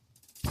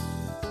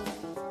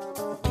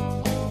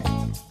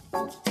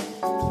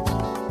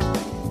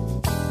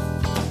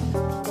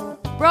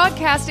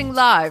Broadcasting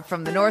live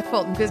from the North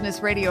Fulton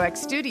Business Radio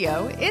X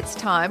studio, it's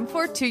time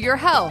for To Your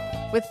Health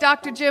with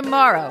Dr. Jim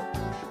Morrow.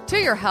 To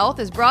Your Health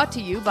is brought to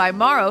you by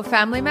Morrow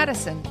Family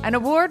Medicine, an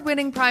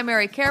award-winning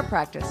primary care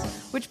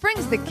practice, which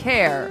brings the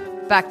care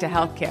back to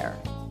healthcare.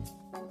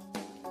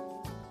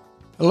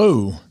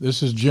 Hello,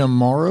 this is Jim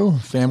Morrow,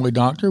 family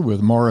doctor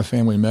with Morrow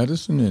Family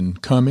Medicine in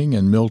Cumming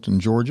and Milton,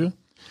 Georgia.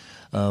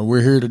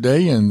 We're here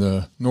today in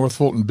the North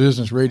Fulton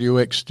Business Radio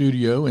X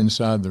studio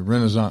inside the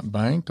Renaissance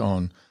Bank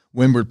on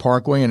Windward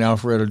Parkway in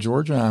Alpharetta,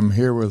 Georgia. I'm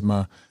here with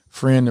my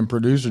friend and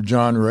producer,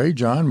 John Ray.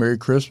 John, Merry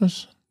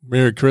Christmas.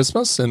 Merry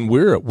Christmas, and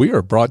we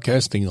are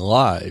broadcasting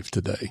live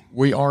today.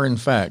 We are, in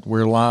fact.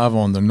 We're live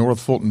on the North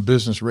Fulton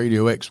Business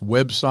Radio X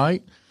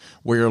website.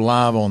 We are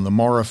live on the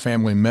Morrow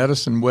Family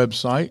Medicine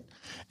website,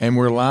 and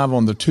we're live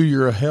on the To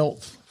Your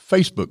Health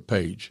Facebook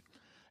page.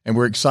 And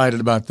we're excited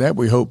about that.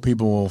 We hope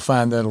people will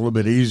find that a little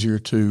bit easier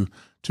to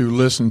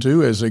listen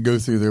to as they go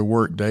through their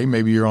work day.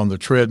 Maybe you're on the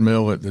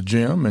treadmill at the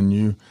gym and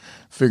you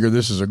figure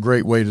this is a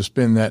great way to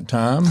spend that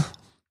time.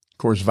 Of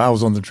course, if I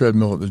was on the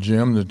treadmill at the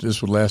gym, that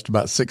this would last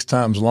about 6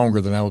 times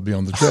longer than I would be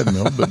on the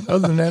treadmill. But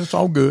other than that, it's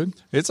all good.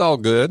 It's all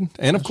good.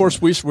 And, of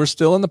course, we're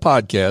still in the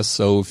podcast,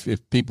 so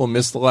if people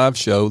miss the live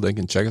show, they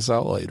can check us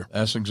out later.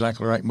 That's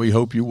exactly right, and we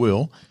hope you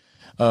will.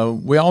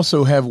 We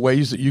also have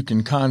ways that you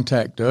can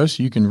contact us.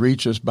 You can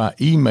reach us by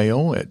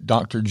email at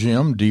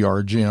drjim,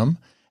 drjim,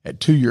 at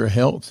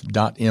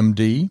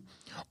toyourhealth.md,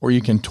 or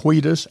you can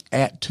tweet us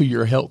at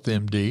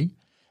toyourhealthmd.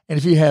 And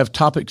if you have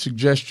topic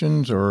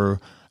suggestions or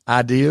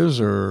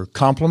ideas or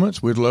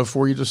compliments, we'd love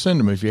for you to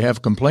send them. If you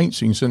have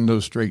complaints, you can send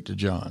those straight to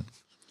John.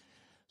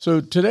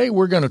 So today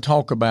we're going to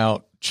talk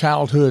about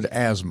childhood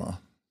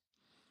asthma.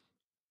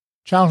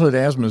 Childhood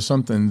asthma is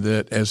something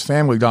that as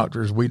family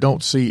doctors we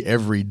don't see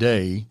every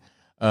day,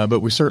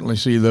 but we certainly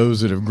see those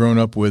that have grown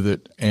up with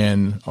it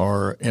and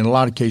are, in a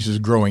lot of cases,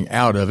 growing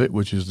out of it,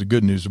 which is the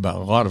good news about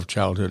a lot of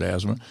childhood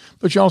asthma.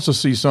 But you also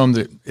see some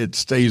that it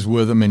stays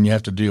with them and you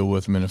have to deal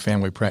with them in a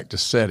family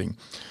practice setting.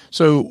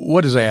 So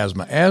what is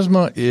asthma?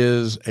 Asthma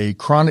is a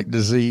chronic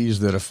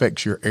disease that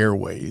affects your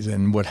airways.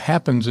 And what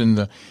happens in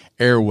the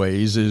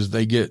airways is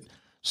they get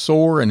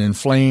sore and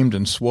inflamed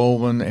and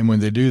swollen, and when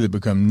they do, they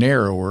become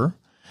narrower.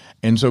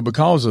 And so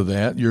because of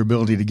that, your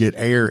ability to get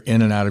air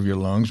in and out of your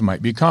lungs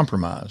might be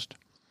compromised.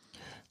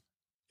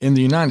 In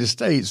the United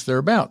States, there are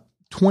about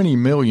 20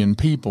 million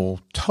people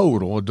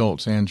total,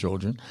 adults and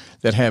children,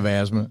 that have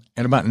asthma,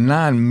 and about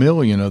 9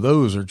 million of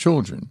those are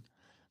children.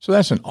 So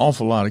that's an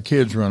awful lot of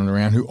kids running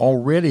around who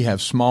already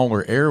have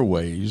smaller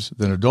airways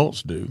than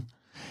adults do,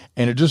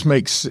 and it just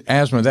makes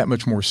asthma that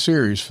much more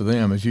serious for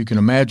them. If you can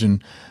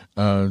imagine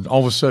all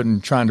of a sudden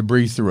trying to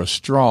breathe through a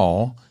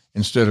straw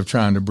instead of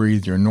trying to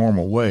breathe your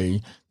normal way,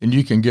 then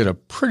you can get a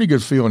pretty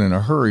good feeling in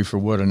a hurry for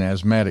what an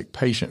asthmatic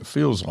patient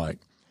feels like.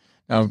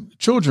 Now,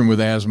 children with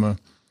asthma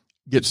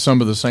get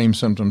some of the same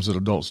symptoms that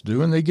adults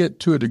do, and they get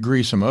to a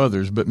degree some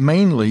others, but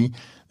mainly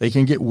they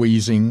can get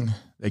wheezing,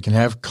 they can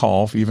have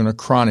cough, even a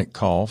chronic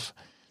cough.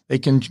 They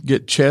can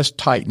get chest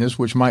tightness,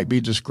 which might be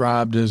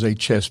described as a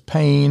chest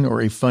pain or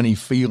a funny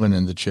feeling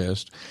in the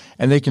chest,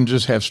 and they can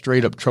just have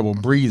straight-up trouble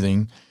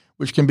breathing,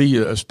 which can be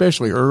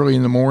especially early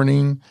in the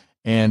morning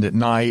and at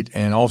night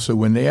and also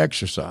when they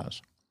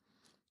exercise.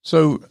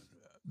 So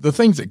the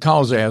things that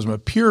cause asthma,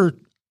 pure,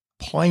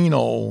 plain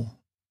old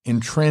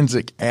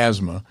intrinsic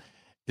asthma,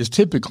 is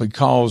typically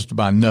caused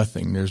by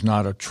nothing. There's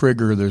not a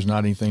trigger. There's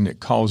not anything that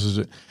causes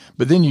it.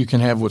 But then you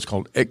can have what's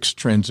called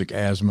extrinsic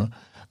asthma,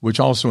 which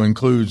also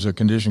includes a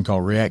condition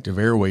called reactive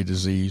airway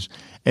disease.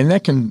 And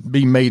that can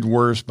be made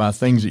worse by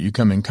things that you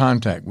come in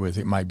contact with.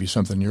 It might be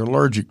something you're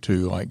allergic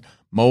to, like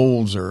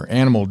molds or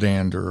animal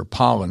dander or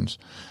pollens.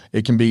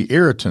 It can be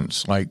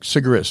irritants like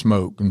cigarette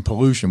smoke and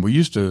pollution. We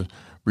used to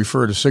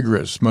refer to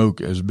cigarette smoke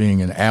as being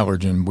an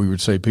allergen. We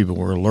would say people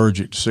were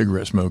allergic to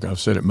cigarette smoke. I've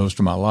said it most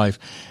of my life.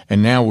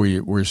 And now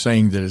we're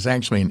saying that it's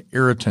actually an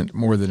irritant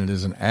more than it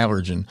is an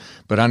allergen.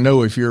 But I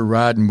know if you're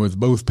riding with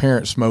both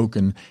parents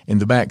smoking in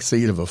the back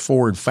seat of a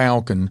Ford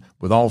Falcon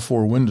with all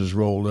 4 windows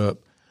rolled up,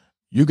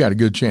 you got a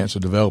good chance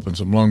of developing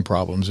some lung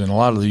problems. And a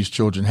lot of these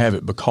children have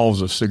it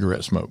because of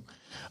cigarette smoke.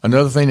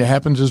 Another thing that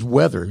happens is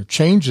weather,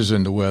 changes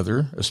in the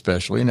weather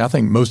especially, and I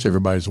think most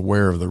everybody's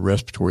aware of the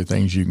respiratory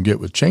things you can get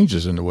with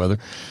changes in the weather,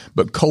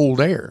 but cold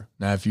air.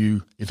 Now, if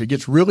it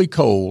gets really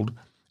cold,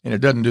 and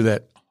it doesn't do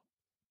that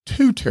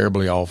too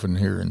terribly often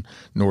here in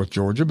North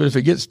Georgia, but if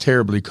it gets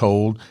terribly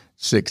cold,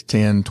 6,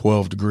 10,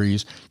 12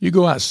 degrees, you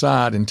go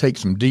outside and take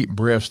some deep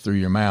breaths through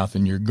your mouth,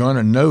 and you're going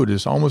to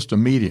notice almost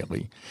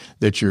immediately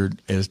that you're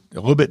a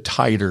little bit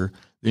tighter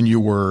than you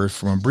were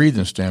from a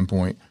breathing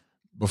standpoint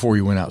before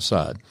you went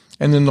outside.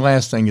 And then the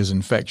last thing is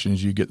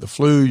infections. You get the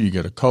flu, you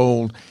get a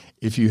cold.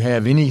 If you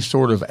have any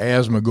sort of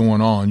asthma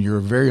going on, you're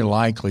very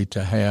likely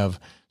to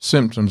have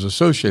symptoms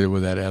associated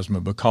with that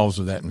asthma because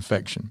of that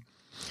infection.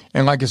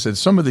 And like I said,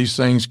 some of these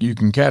things you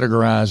can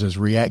categorize as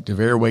reactive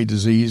airway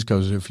disease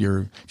because if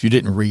you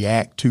didn't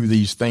react to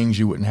these things,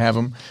 you wouldn't have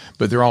them,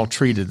 but they're all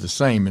treated the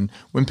same. And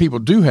when people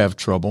do have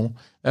trouble,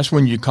 that's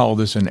when you call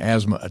this an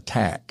asthma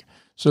attack.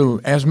 So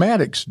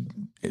asthmatics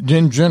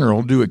in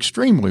general do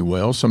extremely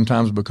well,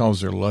 sometimes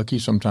because they're lucky,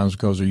 sometimes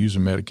because they're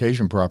using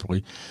medication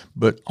properly,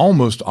 but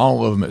almost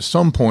all of them at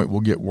some point will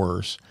get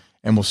worse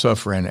and will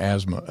suffer an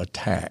asthma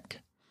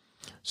attack.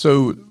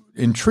 So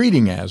in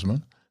treating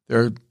asthma,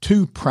 there are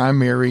two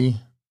primary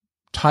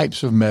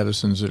types of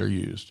medicines that are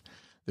used.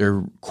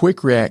 They're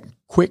quick reacting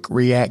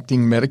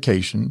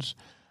medications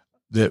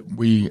that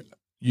we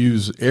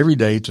use every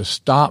day to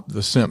stop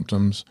the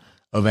symptoms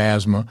of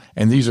asthma,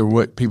 and these are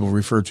what people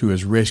refer to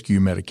as rescue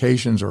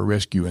medications or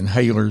rescue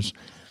inhalers.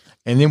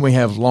 And then we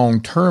have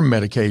long-term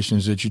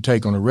medications that you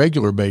take on a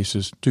regular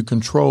basis to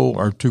control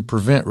or to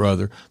prevent,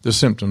 rather, the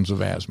symptoms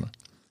of asthma.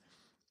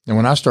 And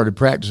when I started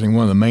practicing,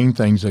 one of the main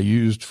things I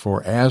used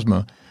for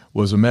asthma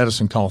was a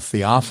medicine called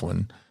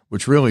theophylline,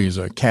 which really is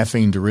a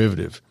caffeine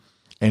derivative.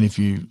 And if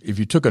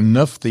you took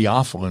enough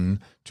theophylline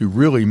to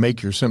really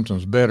make your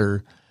symptoms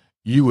better,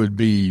 you would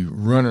be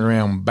running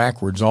around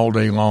backwards all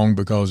day long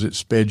because it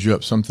sped you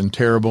up something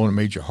terrible and it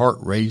made your heart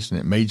race and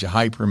it made you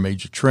hyper,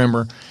 made you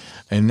tremor.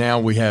 And now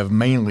we have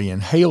mainly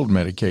inhaled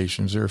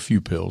medications. There are a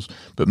few pills,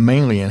 but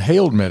mainly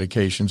inhaled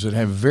medications that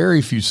have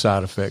very few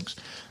side effects.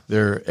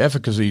 Their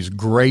efficacy is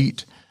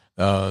great.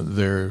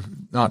 They're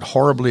not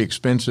horribly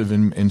expensive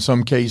in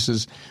some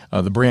cases.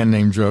 The brand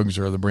name drugs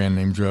are the brand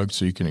name drugs,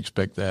 so you can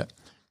expect that.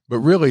 But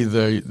really,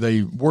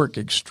 they work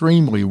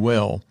extremely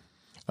well.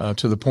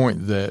 To the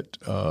point that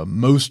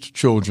most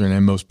children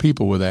and most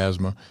people with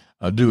asthma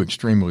do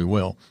extremely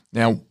well.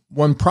 Now,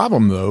 one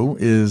problem, though,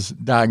 is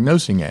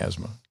diagnosing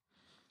asthma.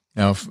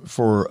 Now,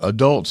 for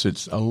adults,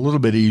 it's a little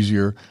bit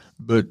easier,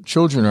 but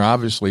children are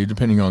obviously,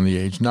 depending on the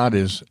age, not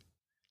as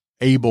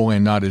able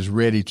and not as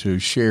ready to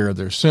share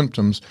their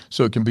symptoms,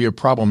 so it can be a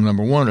problem,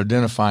 number one,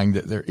 identifying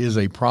that there is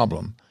a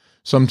problem.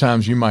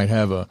 Sometimes you might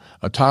have a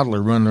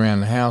toddler running around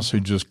the house who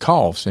just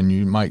coughs, and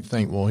you might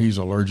think, well, he's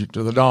allergic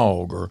to the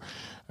dog, or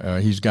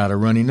he's got a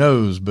runny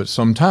nose. But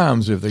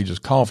sometimes if they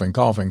just cough and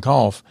cough and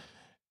cough,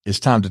 it's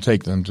time to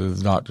take them to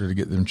the doctor to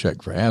get them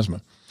checked for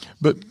asthma.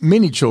 But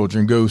many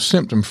children go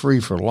symptom-free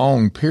for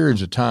long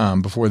periods of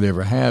time before they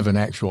ever have an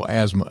actual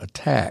asthma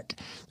attack.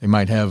 They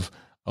might have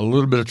a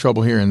little bit of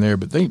trouble here and there,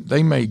 but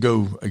they may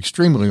go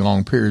extremely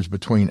long periods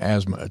between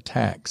asthma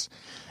attacks.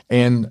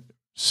 And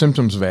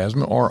symptoms of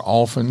asthma are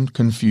often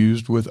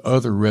confused with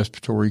other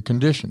respiratory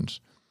conditions.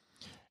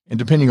 And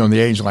depending on the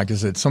age, like I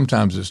said,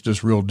 sometimes it's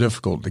just real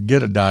difficult to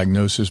get a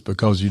diagnosis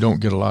because you don't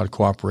get a lot of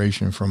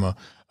cooperation from a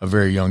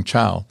very young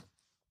child.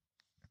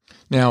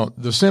 Now,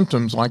 the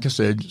symptoms, like I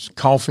said,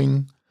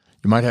 coughing,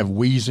 you might have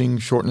wheezing,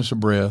 shortness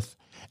of breath,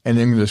 and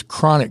then this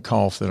chronic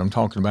cough that I'm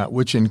talking about,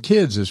 which in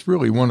kids is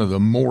really one of the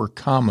more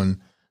common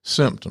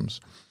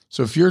symptoms.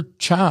 So if your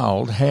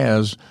child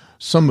has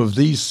some of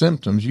these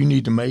symptoms, you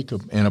need to make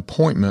an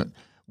appointment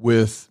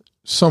with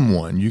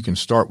someone. You can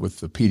start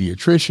with the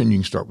pediatrician, you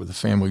can start with the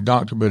family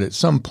doctor, but at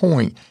some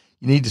point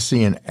you need to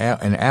see an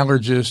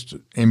allergist,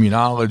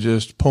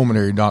 immunologist,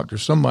 pulmonary doctor,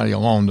 somebody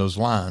along those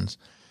lines,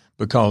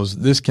 because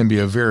this can be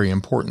a very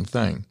important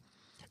thing.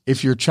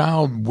 If your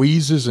child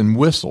wheezes and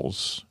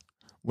whistles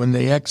when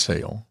they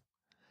exhale,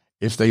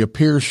 if they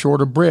appear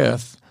short of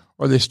breath,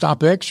 or they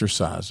stop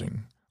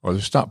exercising, or they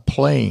stop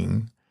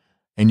playing,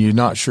 and you're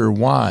not sure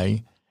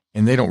why,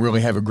 and they don't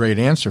really have a great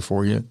answer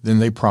for you, then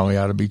they probably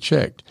ought to be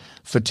checked.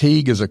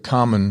 Fatigue is a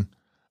common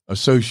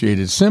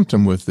associated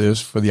symptom with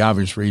this for the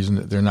obvious reason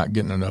that they're not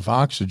getting enough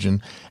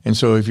oxygen. And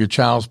so if your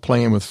child's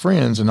playing with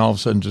friends and all of a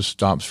sudden just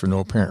stops for no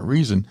apparent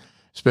reason,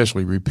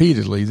 especially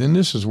repeatedly, then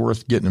this is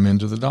worth getting them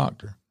into the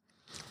doctor.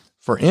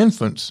 For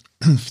infants,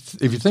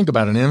 if you think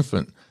about an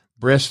infant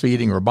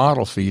breastfeeding or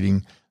bottle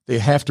feeding, they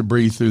have to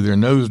breathe through their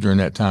nose during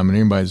that time. And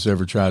anybody that's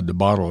ever tried to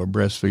bottle or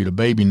breastfeed a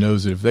baby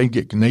knows that if they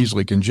get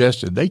nasally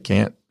congested, they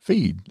can't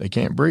feed. They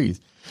can't breathe.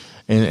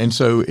 And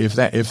so if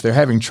they're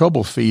having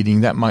trouble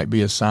feeding, that might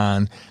be a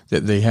sign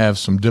that they have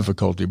some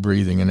difficulty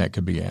breathing, and that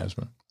could be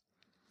asthma.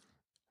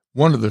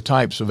 One of the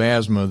types of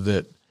asthma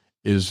that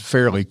is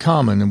fairly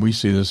common, and we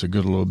see this a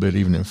good little bit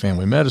even in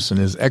family medicine,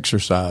 is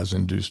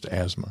exercise-induced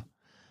asthma.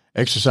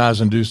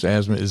 Exercise-induced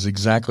asthma is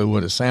exactly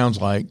what it sounds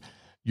like.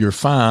 You're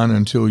fine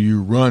until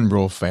you run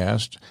real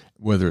fast,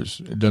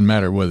 it doesn't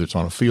matter whether it's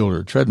on a field or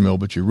a treadmill,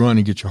 but you run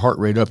and get your heart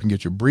rate up and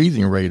get your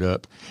breathing rate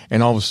up,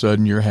 and all of a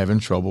sudden you're having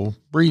trouble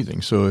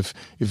breathing. So if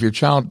your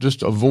child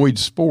just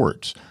avoids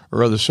sports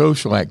or other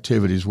social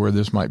activities where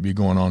this might be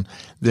going on,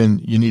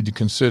 then you need to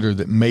consider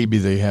that maybe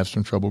they have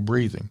some trouble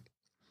breathing.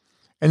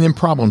 And then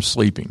problem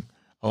sleeping.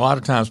 A lot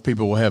of times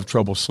people will have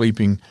trouble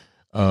sleeping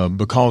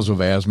because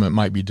of asthma. It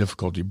might be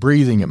difficulty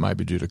breathing. It might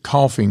be due to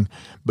coughing,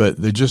 but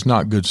they're just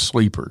not good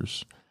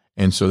sleepers.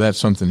 And so that's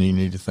something you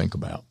need to think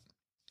about.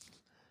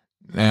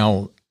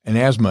 Now, an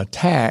asthma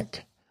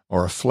attack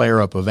or a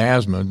flare-up of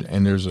asthma,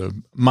 and there's a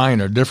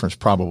minor difference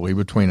probably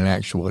between an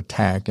actual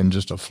attack and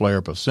just a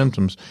flare-up of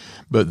symptoms,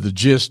 but the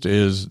gist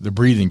is the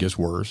breathing gets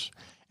worse.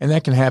 And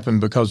that can happen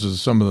because of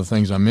some of the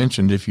things I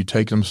mentioned. If you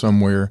take them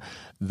somewhere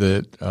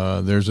that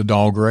there's a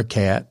dog or a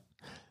cat,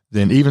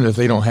 then even if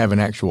they don't have an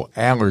actual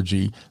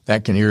allergy,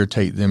 that can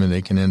irritate them and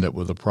they can end up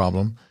with a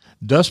problem.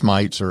 Dust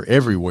mites are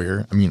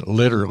everywhere. I mean,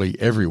 literally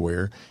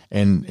everywhere,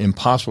 and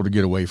impossible to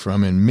get away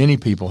from. And many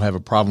people have a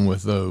problem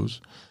with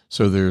those.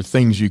 So there are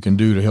things you can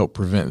do to help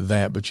prevent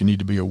that, but you need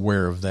to be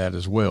aware of that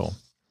as well.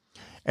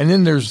 And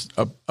then there's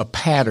a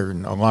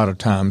pattern a lot of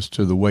times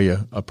to the way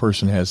a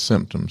person has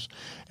symptoms.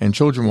 And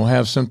children will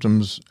have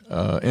symptoms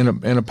in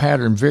a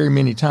pattern very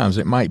many times.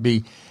 It might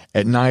be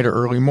at night or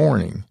early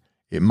morning.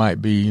 It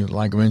might be,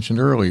 like I mentioned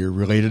earlier,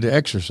 related to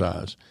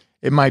exercise.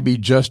 It might be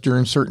just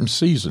during certain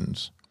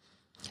seasons.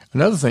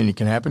 Another thing that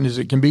can happen is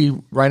it can be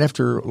right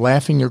after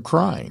laughing or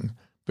crying,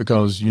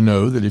 because you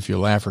know that if you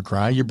laugh or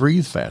cry, you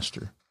breathe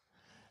faster.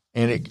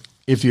 And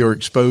if you're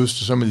exposed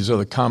to some of these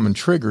other common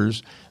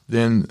triggers,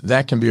 then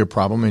that can be a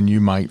problem, and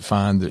you might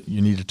find that you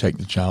need to take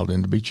the child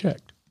in to be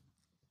checked.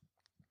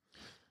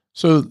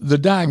 So the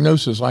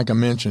diagnosis, like I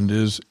mentioned,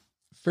 is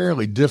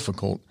fairly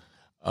difficult.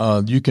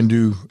 You can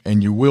do,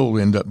 and you will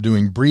end up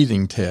doing,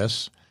 breathing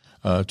tests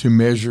to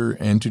measure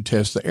and to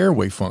test the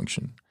airway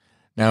function.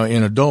 Now,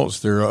 in adults,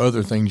 there are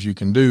other things you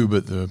can do,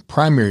 but the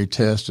primary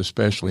test,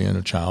 especially in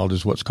a child,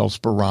 is what's called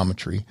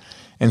spirometry.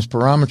 And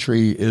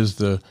spirometry is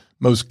the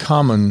most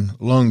common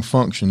lung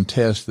function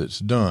test that's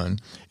done.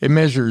 It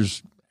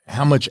measures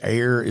how much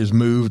air is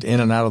moved in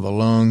and out of the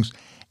lungs,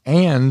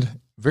 and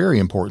very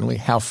importantly,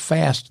 how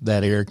fast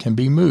that air can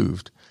be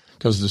moved,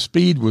 because the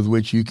speed with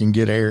which you can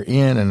get air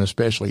in and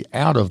especially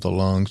out of the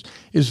lungs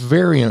is a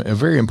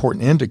very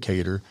important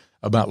indicator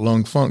about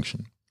lung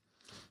function.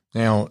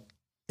 Now,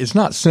 it's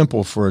not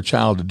simple for a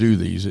child to do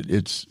these.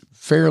 It's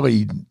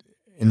fairly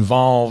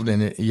involved,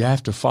 and you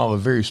have to follow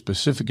very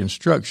specific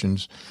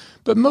instructions.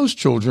 But most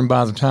children,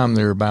 by the time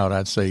they're about,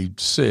 I'd say,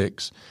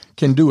 6,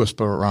 can do a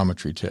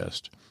spirometry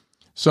test.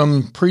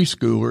 Some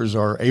preschoolers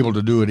are able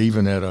to do it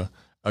even at a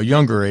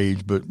younger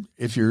age, but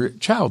if your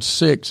child's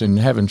 6 and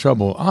having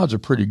trouble, odds are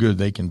pretty good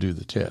they can do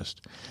the test.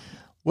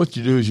 What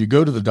you do is you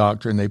go to the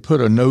doctor, and they put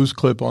a nose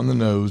clip on the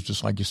nose,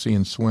 just like you see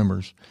in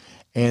swimmers,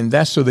 and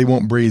that's so they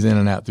won't breathe in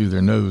and out through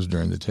their nose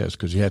during the test,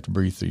 because you have to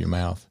breathe through your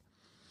mouth.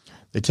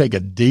 They take a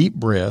deep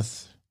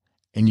breath,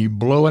 and you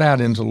blow it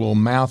out into a little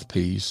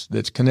mouthpiece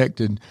that's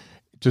connected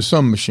to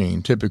some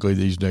machine. Typically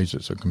these days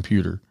it's a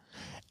computer.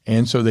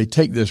 And so they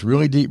take this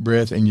really deep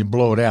breath and you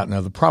blow it out.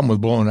 Now, the problem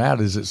with blowing it out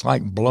is it's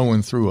like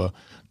blowing through a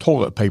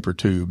toilet paper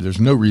tube.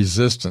 There's no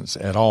resistance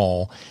at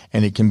all,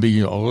 and it can be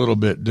a little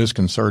bit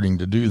disconcerting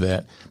to do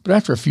that. But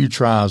after a few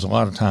tries, a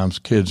lot of times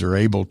kids are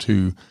able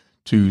to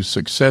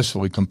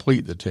successfully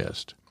complete the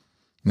test.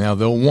 Now,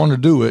 they'll want to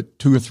do it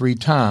 2 or 3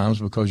 times,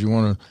 because you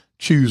want to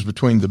choose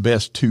between the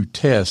best 2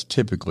 tests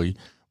typically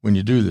when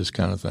you do this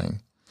kind of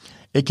thing.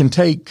 It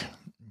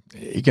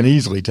can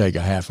easily take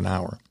a half an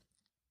hour.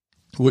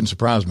 It wouldn't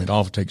surprise me at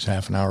all if it takes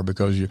half an hour,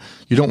 because you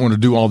don't want to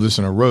do all this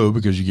in a row,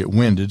 because you get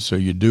winded. So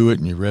you do it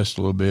and you rest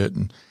a little bit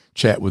and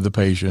chat with the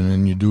patient,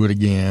 and you do it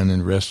again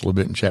and rest a little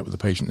bit and chat with the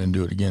patient and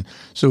do it again.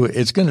 So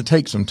it's going to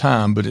take some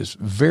time, but it's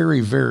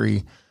very,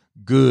 very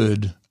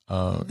good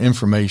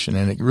information,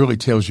 and it really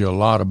tells you a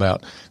lot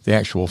about the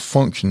actual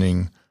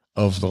functioning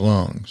of the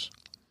lungs.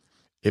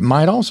 It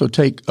might also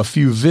take a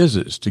few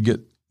visits to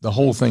get the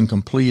whole thing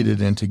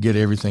completed and to get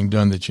everything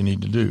done that you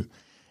need to do.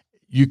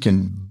 You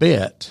can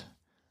bet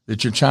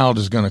that your child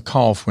is going to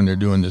cough when they're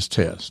doing this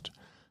test.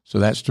 So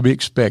that's to be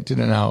expected,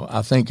 and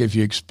I think if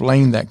you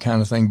explain that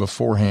kind of thing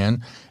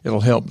beforehand, it'll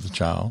help the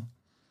child.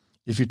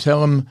 If you tell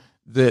them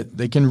that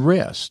they can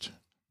rest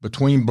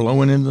between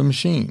blowing into the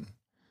machine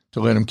to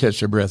let them catch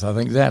their breath, I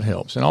think that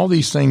helps. And all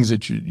these things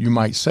that you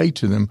might say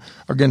to them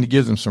are going to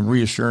give them some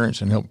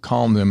reassurance and help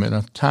calm them in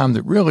a time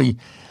that really,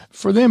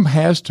 for them,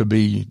 has to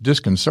be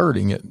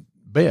disconcerting at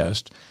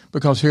best,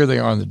 because here they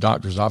are in the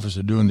doctor's office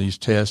doing these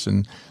tests,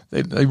 and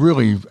they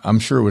really, I'm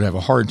sure, would have a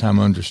hard time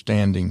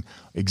understanding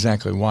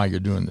exactly why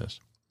you're doing this.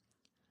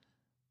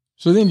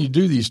 So then you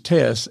do these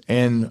tests,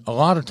 and a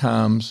lot of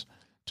times,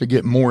 to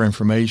get more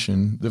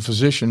information, the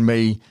physician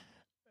may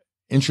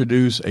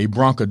introduce a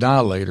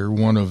bronchodilator,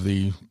 one of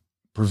the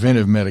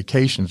preventive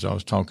medications I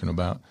was talking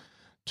about,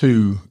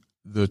 to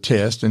the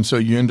test. And so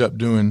you end up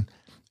doing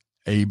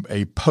a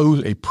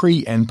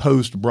pre and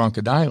post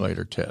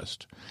bronchodilator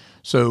test.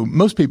 So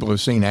most people have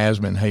seen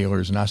asthma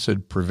inhalers, and I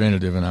said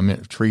preventative and I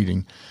meant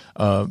treating.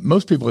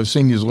 Most people have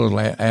seen these little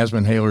asthma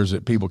inhalers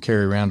that people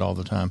carry around all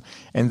the time.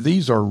 And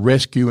these are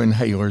rescue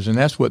inhalers, and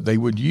that's what they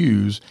would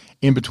use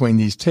in between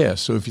these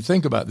tests. So if you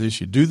think about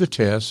this, you do the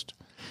test,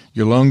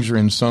 your lungs are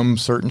in some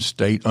certain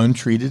state,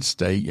 untreated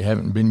state, you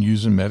haven't been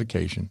using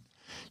medication.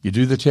 You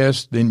do the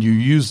test, then you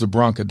use the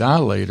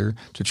bronchodilator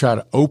to try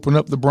to open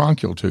up the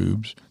bronchial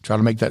tubes, try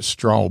to make that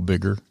straw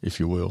bigger, if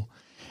you will.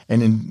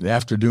 And then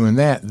after doing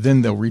that,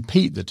 then they'll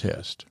repeat the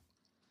test.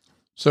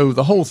 So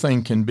the whole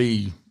thing can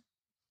be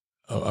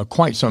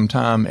quite some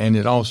time, and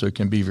it also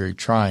can be very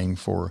trying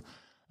for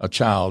a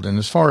child. And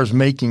as far as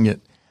making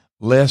it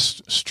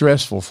less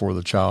stressful for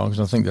the child,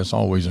 because I think that's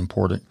always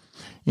important,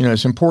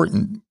 it's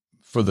important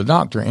for the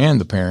doctor and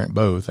the parent,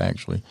 both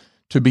actually,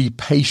 to be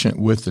patient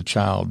with the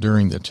child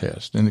during the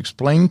test and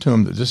explain to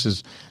them that this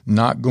is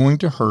not going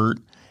to hurt.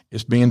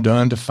 It's being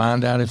done to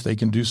find out if they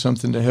can do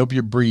something to help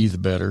you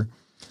breathe better.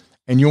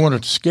 And you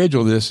want to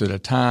schedule this at a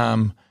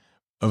time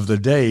of the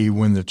day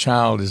when the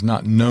child is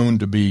not known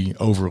to be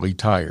overly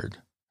tired.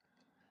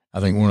 I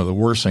think one of the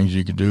worst things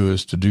you could do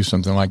is to do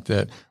something like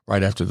that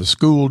right after the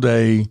school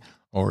day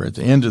or at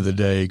the end of the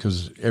day,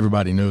 because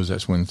everybody knows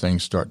that's when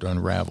things start to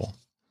unravel.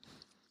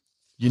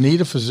 You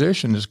need a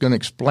physician that's going to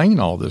explain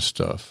all this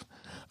stuff,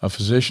 a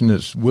physician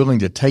that's willing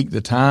to take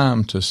the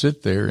time to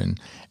sit there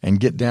and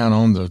get down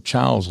on the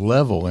child's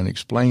level and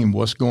explain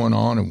what's going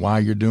on and why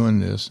you're doing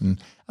this.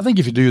 And I think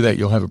if you do that,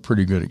 you'll have a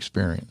pretty good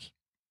experience.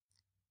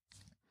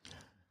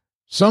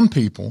 Some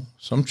people,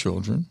 some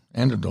children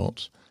and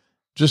adults,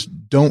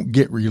 just don't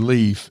get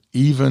relief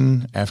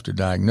even after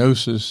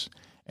diagnosis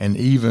and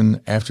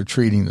even after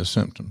treating the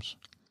symptoms.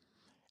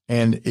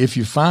 And if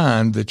you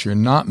find that you're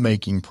not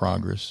making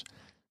progress,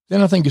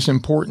 then I think it's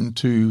important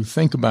to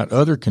think about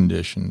other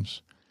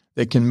conditions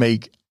that can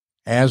make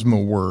asthma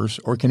worse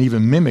or can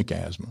even mimic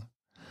asthma.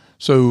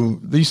 So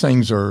these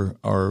things are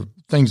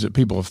things that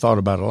people have thought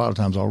about a lot of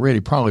times already.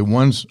 Probably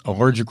one's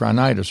allergic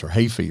rhinitis or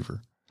hay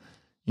fever.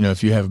 You know,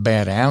 if you have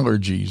bad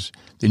allergies,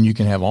 then you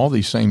can have all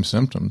these same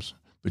symptoms,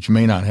 but you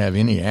may not have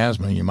any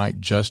asthma. You might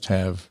just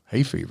have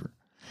hay fever.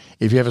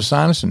 If you have a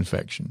sinus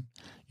infection,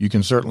 you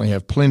can certainly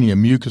have plenty of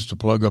mucus to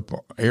plug up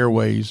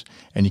airways,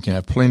 and you can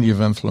have plenty of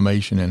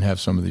inflammation and have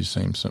some of these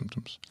same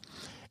symptoms.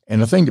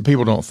 And the thing that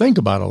people don't think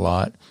about a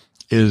lot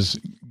is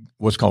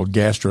what's called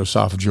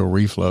gastroesophageal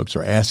reflux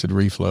or acid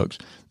reflux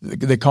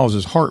that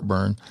causes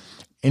heartburn.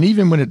 And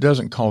even when it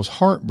doesn't cause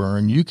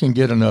heartburn, you can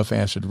get enough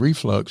acid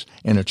reflux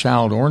in a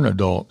child or an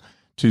adult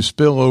to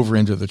spill over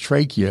into the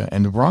trachea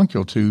and the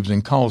bronchial tubes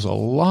and cause a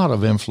lot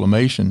of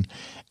inflammation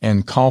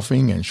and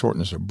coughing and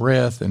shortness of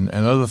breath and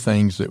other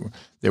things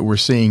that we're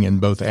seeing in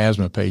both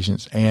asthma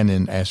patients and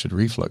in acid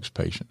reflux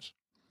patients.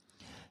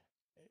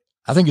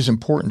 I think it's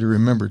important to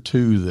remember,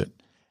 too, that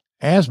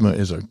asthma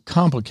is a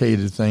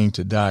complicated thing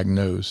to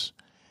diagnose,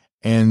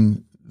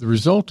 and the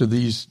result of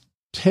these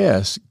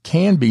tests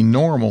can be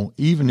normal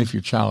even if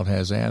your child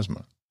has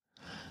asthma.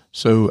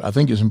 So I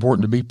think it's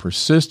important to be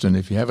persistent.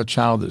 If you have a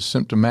child that's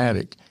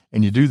symptomatic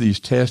and you do these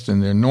tests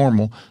and they're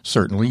normal,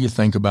 certainly you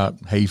think about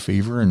hay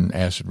fever and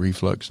acid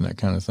reflux and that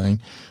kind of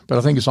thing. But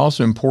I think it's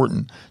also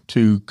important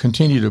to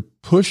continue to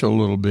push a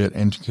little bit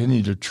and to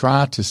continue to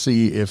try to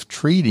see if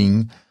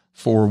treating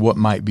for what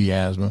might be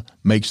asthma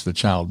makes the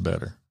child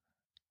better.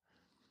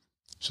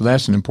 So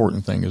that's an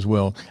important thing as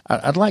well.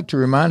 I'd like to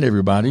remind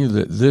everybody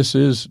that this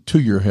is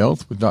To Your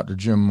Health with Dr.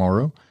 Jim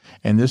Morrow,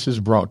 and this is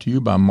brought to you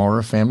by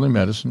Morrow Family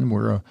Medicine.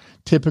 We're a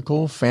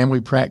typical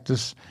family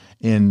practice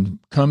in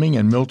Cumming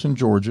and Milton,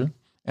 Georgia.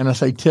 And I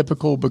say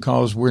typical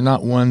because we're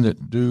not we're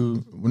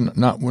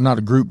not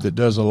a group that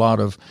does a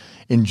lot of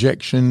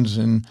injections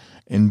and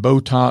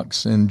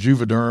Botox and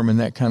Juvederm and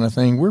that kind of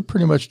thing. We're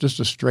pretty much just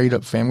a straight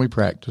up family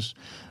practice.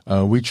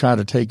 We try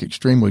to take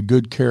extremely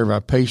good care of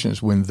our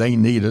patients when they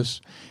need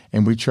us,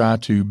 and we try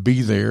to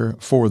be there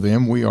for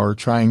them. We are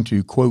trying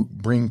to, quote,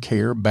 bring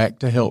care back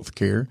to health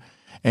care.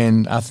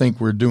 And I think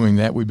we're doing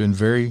that. We've been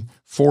very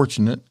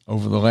fortunate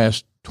over the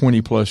last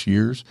 20 plus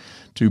years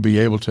to be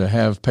able to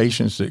have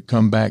patients that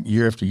come back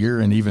year after year,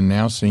 and even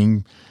now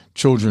seeing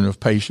children of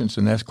patients,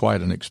 and that's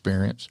quite an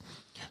experience.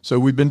 So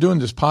we've been doing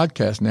this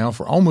podcast now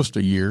for almost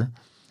a year,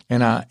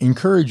 and I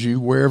encourage you,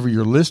 wherever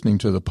you're listening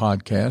to the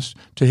podcast,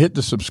 to hit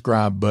the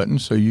subscribe button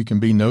so you can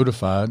be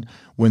notified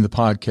when the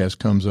podcast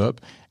comes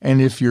up. And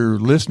if you're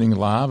listening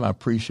live, I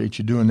appreciate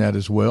you doing that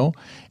as well.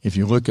 If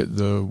you look at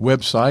the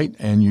website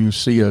and you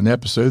see an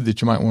episode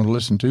that you might want to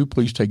listen to,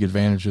 please take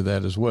advantage of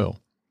that as well.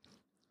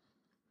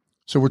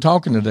 So we're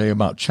talking today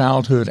about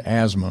childhood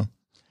asthma,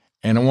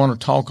 and I want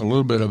to talk a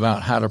little bit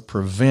about how to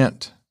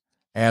prevent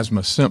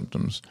asthma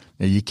symptoms.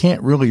 Now, you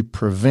can't really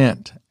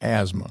prevent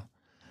asthma.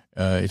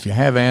 If you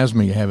have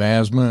asthma, you have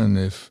asthma, and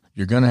if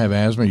you're going to have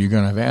asthma, you're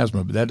going to have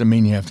asthma, but that doesn't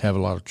mean you have to have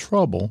a lot of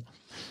trouble.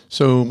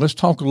 So let's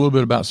talk a little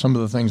bit about some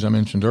of the things I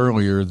mentioned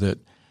earlier that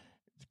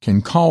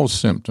can cause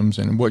symptoms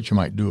and what you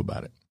might do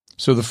about it.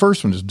 So the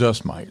first one is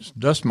dust mites.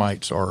 Dust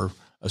mites are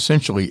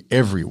essentially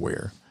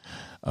everywhere.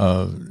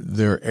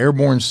 They're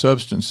airborne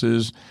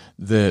substances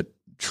that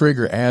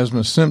trigger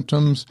asthma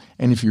symptoms,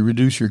 and if you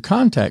reduce your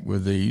contact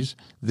with these,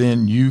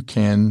 then you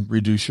can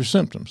reduce your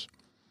symptoms.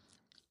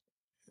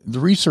 The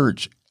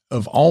research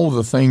of all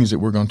the things that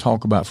we're going to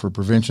talk about for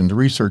prevention, the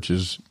research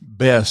is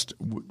best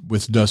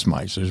with dust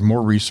mites. There's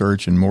more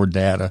research and more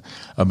data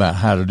about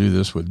how to do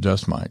this with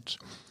dust mites.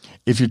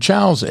 If your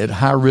child's at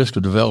high risk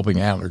of developing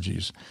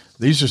allergies,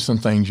 these are some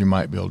things you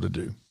might be able to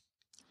do.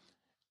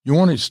 You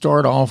want to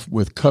start off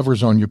with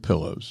covers on your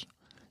pillows.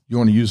 You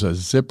want to use a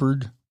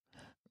zippered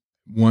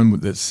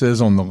one that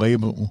says on the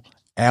label,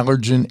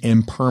 allergen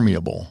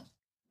impermeable.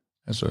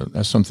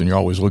 That's something you're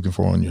always looking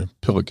for on your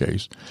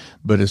pillowcase.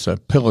 But it's a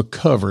pillow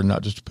cover,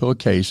 not just a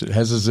pillowcase. It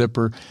has a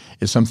zipper.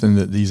 It's something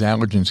that these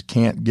allergens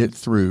can't get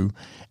through.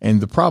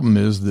 And the problem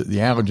is that the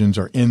allergens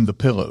are in the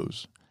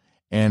pillows.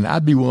 And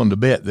I'd be willing to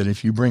bet that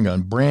if you bring a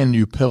brand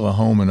new pillow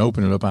home and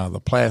open it up out of the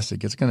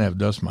plastic, it's going to have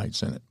dust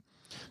mites in it.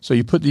 So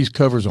you put these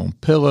covers on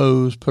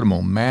pillows, put them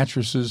on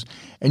mattresses,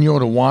 and you ought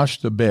to wash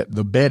the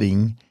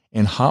bedding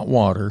in hot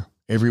water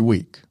every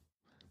week.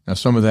 Now,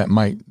 some of that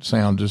might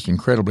sound just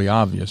incredibly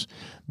obvious,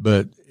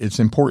 but it's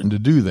important to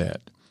do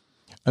that.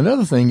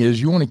 Another thing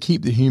is you want to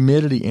keep the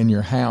humidity in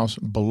your house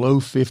below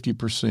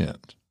 50%.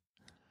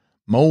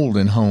 Mold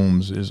in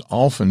homes is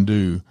often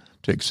due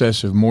to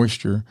excessive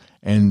moisture,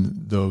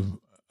 and the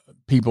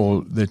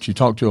people that you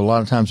talk to a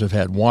lot of times have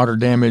had water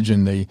damage,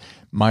 and they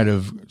might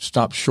have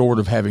stopped short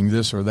of having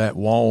this or that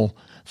wall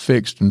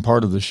fixed and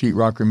part of the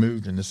sheetrock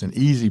removed, and it's an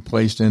easy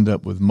place to end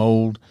up with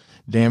mold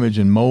damage.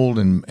 And mold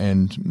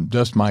and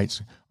dust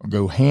mites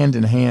go hand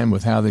in hand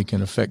with how they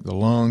can affect the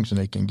lungs, and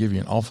they can give you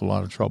an awful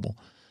lot of trouble.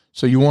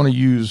 So you want to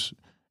use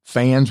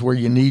fans where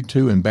you need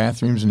to, in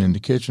bathrooms and in the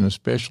kitchen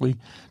especially,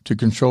 to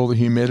control the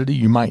humidity.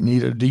 You might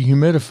need a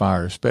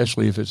dehumidifier,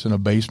 especially if it's in a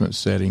basement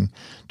setting,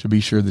 to be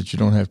sure that you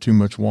don't have too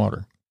much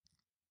water.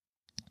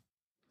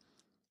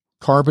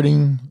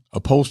 Carpeting,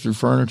 upholstered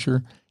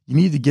furniture, you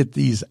need to get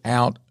these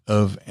out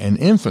of an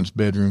infant's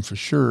bedroom for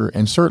sure,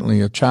 and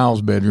certainly a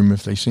child's bedroom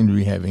if they seem to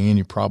be having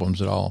any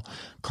problems at all.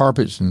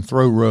 Carpets and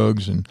throw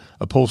rugs and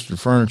upholstered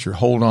furniture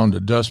hold on to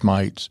dust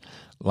mites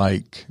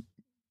like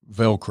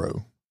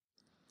Velcro.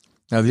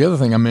 Now, the other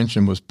thing I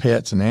mentioned was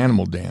pets and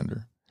animal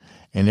dander.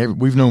 And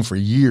we've known for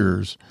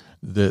years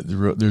that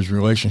there's a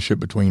relationship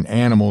between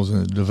animals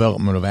and the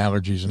development of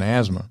allergies and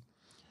asthma.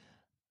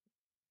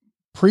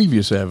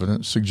 Previous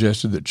evidence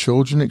suggested that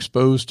children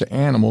exposed to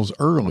animals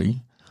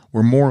early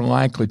were more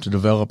likely to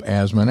develop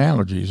asthma and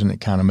allergies, and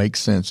it kind of makes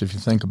sense if you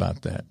think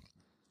about that.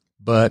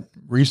 But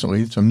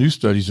recently, some new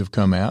studies have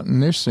come out,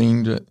 and they're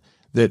seeing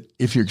that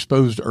if you're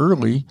exposed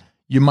early,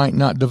 you might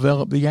not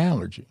develop the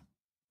allergy.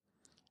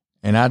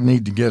 And I'd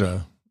need to get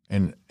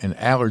an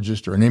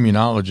allergist or an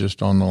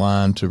immunologist on the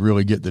line to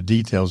really get the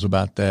details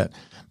about that,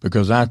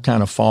 because I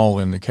kind of fall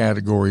in the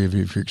category of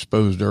if you're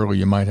exposed early,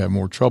 you might have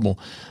more trouble.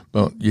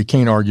 But you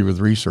can't argue with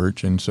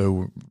research. And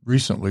so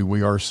recently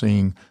we are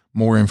seeing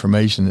more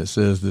information that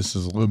says this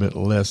is a little bit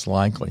less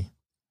likely.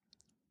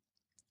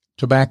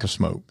 Tobacco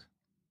smoke.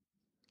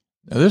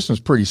 Now, this one's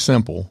pretty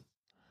simple,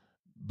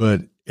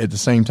 but at the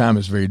same time,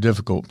 it's very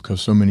difficult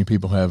because so many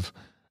people have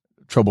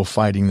trouble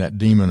fighting that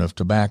demon of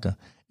tobacco.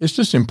 It's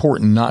just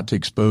important not to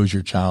expose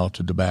your child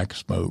to tobacco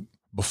smoke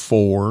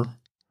before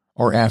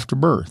or after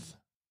birth.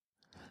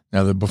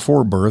 Now, the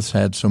before births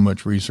had so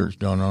much research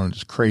done on it,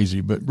 it's crazy,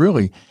 but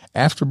really,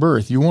 after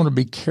birth, you want to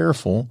be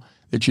careful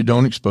that you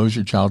don't expose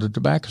your child to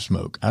tobacco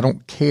smoke. I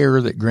don't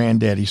care that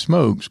granddaddy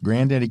smokes.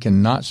 Granddaddy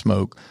cannot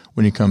smoke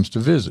when he comes to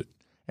visit,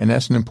 and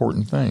that's an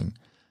important thing.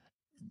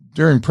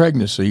 During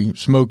pregnancy,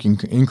 smoking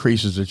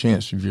increases the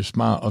chance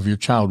of your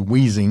child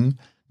wheezing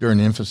during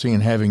infancy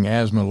and having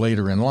asthma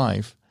later in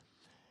life.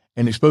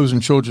 And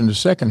exposing children to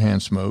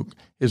secondhand smoke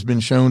has been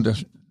shown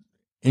to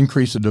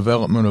increase the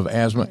development of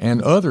asthma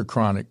and other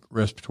chronic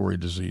respiratory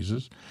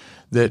diseases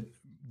that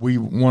we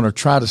want to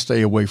try to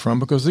stay away from,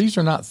 because these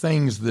are not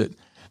things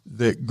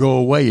that go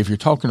away. If you're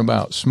talking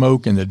about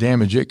smoke and the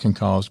damage it can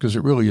cause, because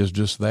it really is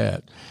just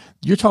that,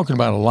 you're talking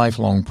about a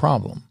lifelong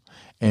problem.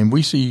 And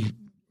we see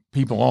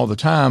people all the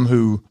time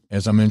who,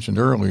 as I mentioned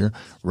earlier,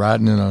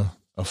 riding in a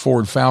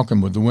Ford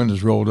Falcon with the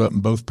windows rolled up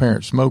and both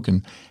parents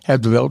smoking, have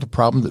developed a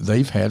problem that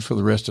they've had for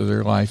the rest of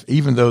their life,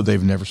 even though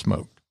they've never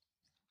smoked.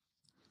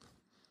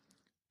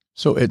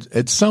 So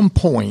at some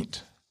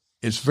point,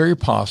 it's very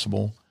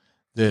possible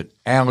that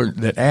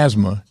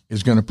asthma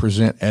is going to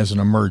present as an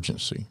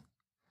emergency.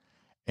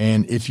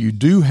 And if you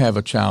do have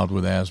a child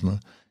with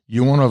asthma,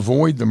 you want to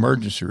avoid the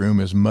emergency room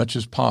as much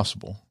as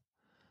possible.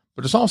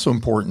 But it's also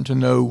important to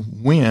know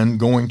when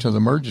going to the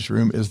emergency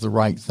room is the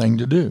right thing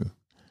to do.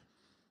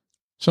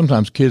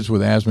 Sometimes kids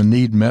with asthma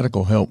need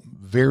medical help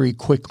very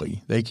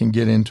quickly. They can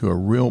get into a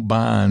real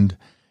bind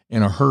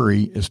in a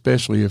hurry,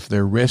 especially if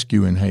their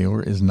rescue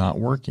inhaler is not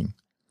working.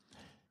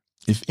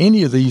 If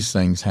any of these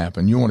things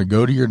happen, you want to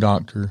go to your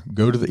doctor,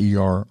 go to the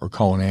ER, or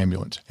call an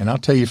ambulance. And I'll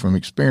tell you from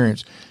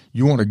experience,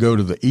 you want to go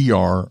to the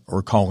ER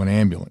or call an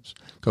ambulance,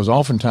 because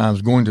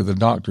oftentimes going to the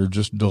doctor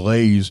just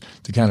delays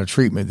the kind of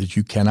treatment that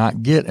you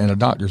cannot get in a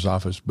doctor's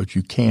office, but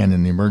you can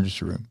in the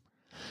emergency room.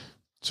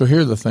 So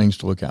here are the things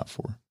to look out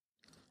for.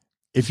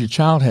 If your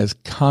child has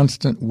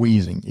constant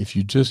wheezing, if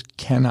you just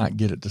cannot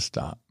get it to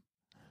stop,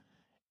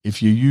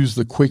 if you use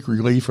the quick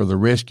relief or the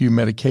rescue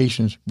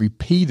medications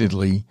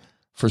repeatedly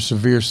for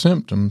severe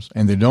symptoms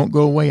and they don't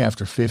go away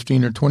after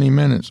 15 or 20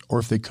 minutes, or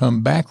if they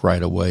come back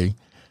right away,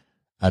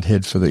 I'd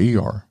head for the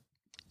ER.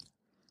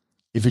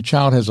 If your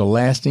child has a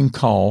lasting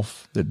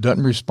cough that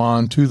doesn't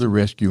respond to the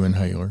rescue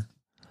inhaler,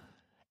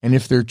 and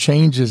if there are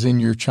changes in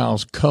your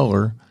child's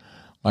color,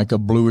 like a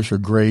bluish or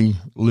gray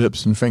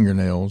lips and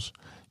fingernails,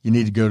 you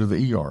need to go to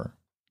the ER.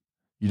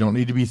 You don't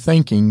need to be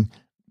thinking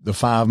the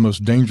 5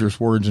 most dangerous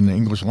words in the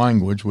English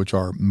language, which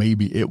are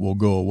maybe it will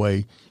go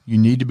away. You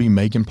need to be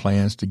making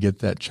plans to get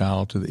that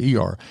child to the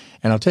ER.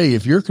 And I'll tell you,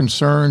 if you're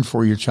concerned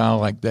for your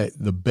child like that,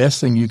 the best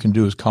thing you can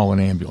do is call an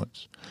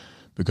ambulance.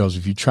 Because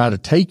if you try to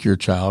take your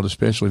child,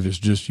 especially if it's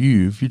just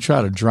you, if you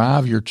try to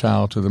drive your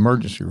child to the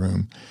emergency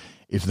room,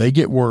 if they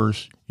get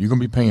worse, you're going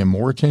to be paying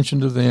more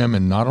attention to them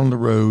and not on the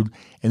road,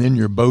 and then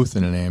you're both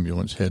in an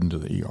ambulance heading to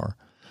the ER.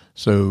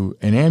 So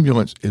an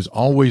ambulance is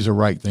always the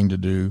right thing to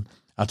do.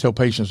 I tell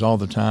patients all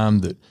the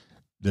time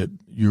that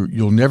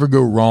you'll never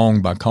go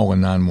wrong by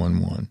calling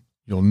 911.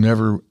 You'll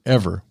never,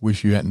 ever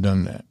wish you hadn't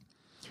done that.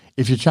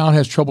 If your child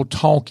has trouble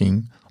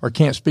talking or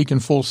can't speak in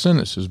full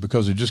sentences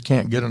because they just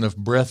can't get enough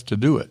breath to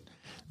do it,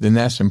 then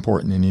that's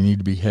important and you need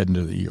to be heading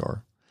to the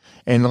ER.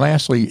 And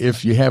lastly,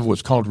 if you have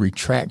what's called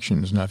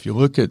retractions. Now, if you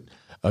look at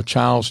a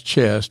child's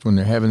chest when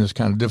they're having this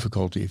kind of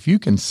difficulty, if you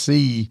can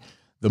see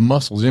the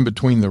muscles in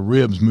between the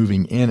ribs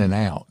moving in and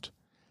out,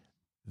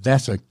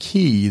 that's a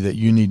key that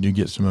you need to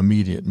get some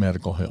immediate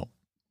medical help.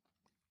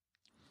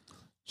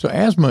 So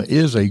asthma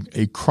is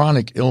a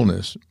chronic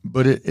illness,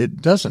 but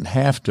it doesn't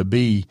have to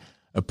be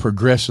a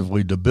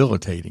progressively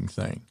debilitating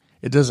thing.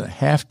 It doesn't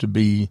have to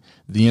be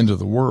the end of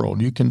the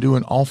world. You can do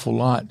an awful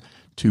lot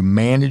to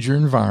manage your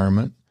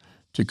environment,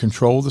 to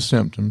control the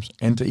symptoms,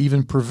 and to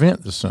even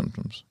prevent the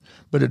symptoms.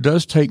 But it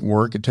does take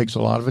work. It takes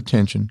a lot of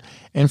attention.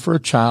 And for a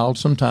child,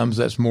 sometimes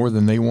that's more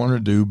than they want to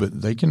do,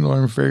 but they can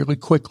learn fairly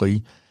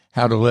quickly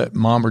how to let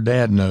mom or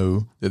dad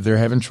know that they're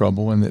having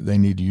trouble and that they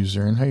need to use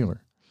their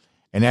inhaler.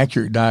 An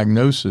accurate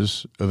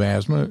diagnosis of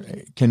asthma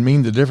can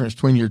mean the difference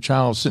between your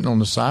child sitting on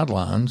the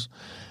sidelines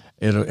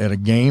at a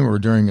game or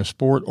during a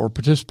sport or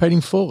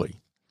participating fully.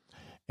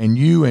 And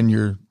you and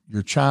your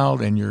child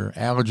and your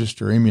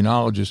allergist or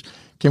immunologist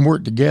can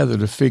work together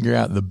to figure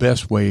out the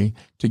best way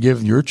to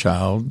give your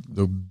child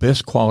the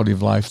best quality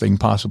of life they can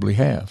possibly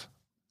have.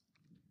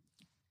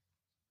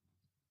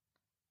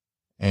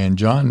 And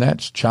John,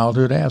 that's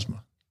childhood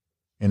asthma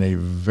in a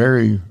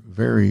very,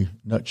 very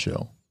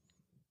nutshell.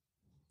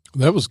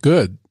 That was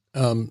good.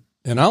 And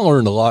I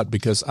learned a lot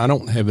because I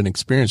don't have an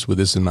experience with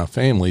this in my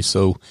family.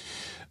 So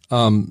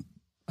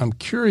I'm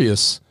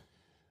curious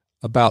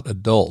about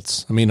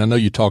adults. I mean, I know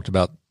you talked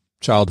about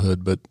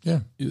childhood, but yeah.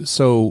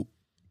 So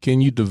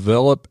can you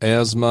develop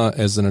asthma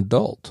as an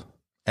adult?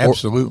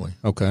 Absolutely.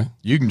 Okay.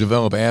 You can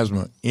develop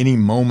asthma any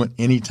moment,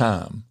 any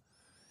time,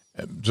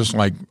 just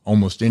like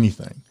almost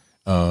anything.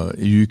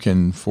 You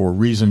can, for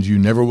reasons you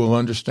never will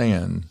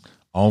understand,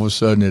 all of a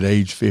sudden at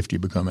age 50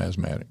 become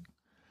asthmatic.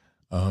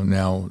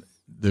 Now,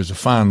 there's a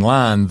fine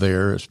line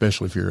there,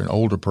 especially if you're an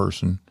older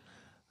person,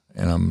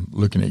 and I'm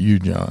looking at you,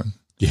 John.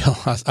 Yeah,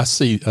 I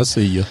see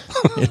you.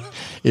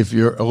 If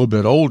you're a little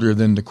bit older,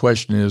 then the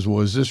question is,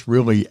 well, is this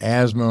really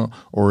asthma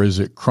or is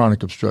it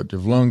chronic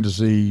obstructive lung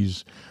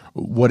disease?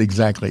 What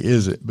exactly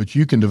is it? But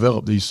you can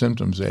develop these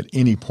symptoms at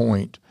any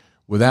point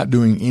without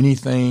doing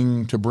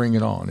anything to bring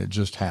it on. It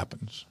just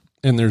happens.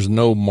 And there's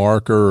no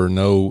marker or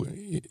no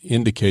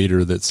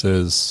indicator that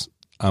says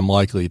I'm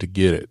likely to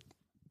get it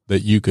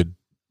that you could.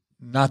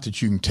 Not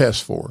that you can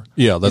test for.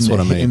 Yeah, that's what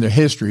I mean. In the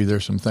history,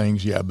 there's some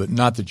things, yeah, but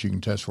not that you can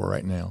test for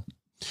right now.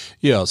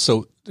 Yeah,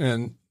 so,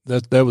 and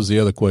that was the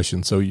other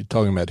question. So you're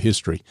talking about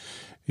history.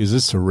 Is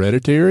this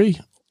hereditary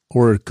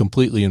or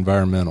completely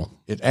environmental?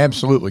 It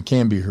absolutely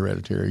can be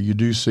hereditary. You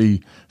do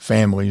see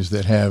families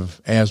that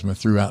have asthma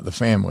throughout the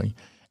family,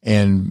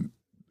 and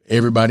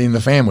everybody in the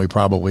family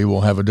probably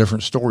will have a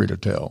different story to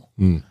tell.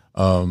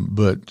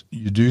 But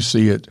you do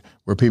see it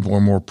where people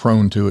are more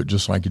prone to it,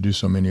 just like you do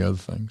so many other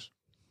things.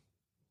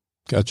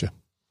 Gotcha.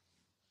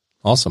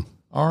 Awesome.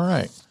 All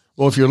right.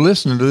 Well, if you're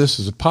listening to this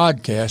as a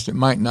podcast, it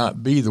might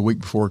not be the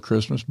week before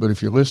Christmas, but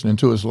if you're listening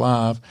to us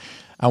live,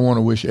 I want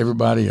to wish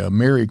everybody a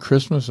Merry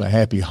Christmas, a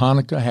Happy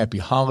Hanukkah, Happy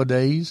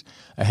Holidays,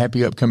 a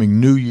happy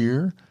upcoming New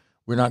Year.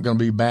 We're not going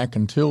to be back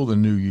until the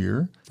new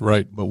year.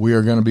 Right. But we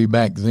are going to be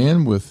back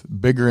then with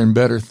bigger and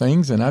better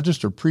things. And I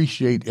just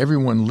appreciate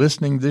everyone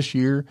listening this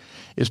year.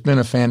 It's been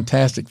a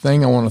fantastic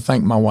thing. I want to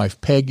thank my wife,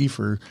 Peggy,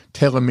 for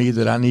telling me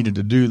that I needed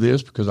to do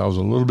this because I was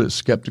a little bit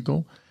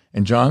skeptical.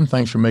 And John,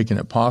 thanks for making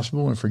it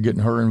possible and for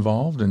getting her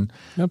involved. And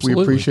Absolutely.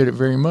 We appreciate it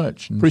very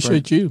much. And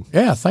appreciate you.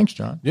 Yeah. Thanks,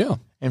 John. Yeah.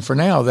 And for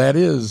now, that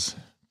is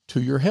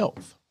To Your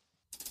Health.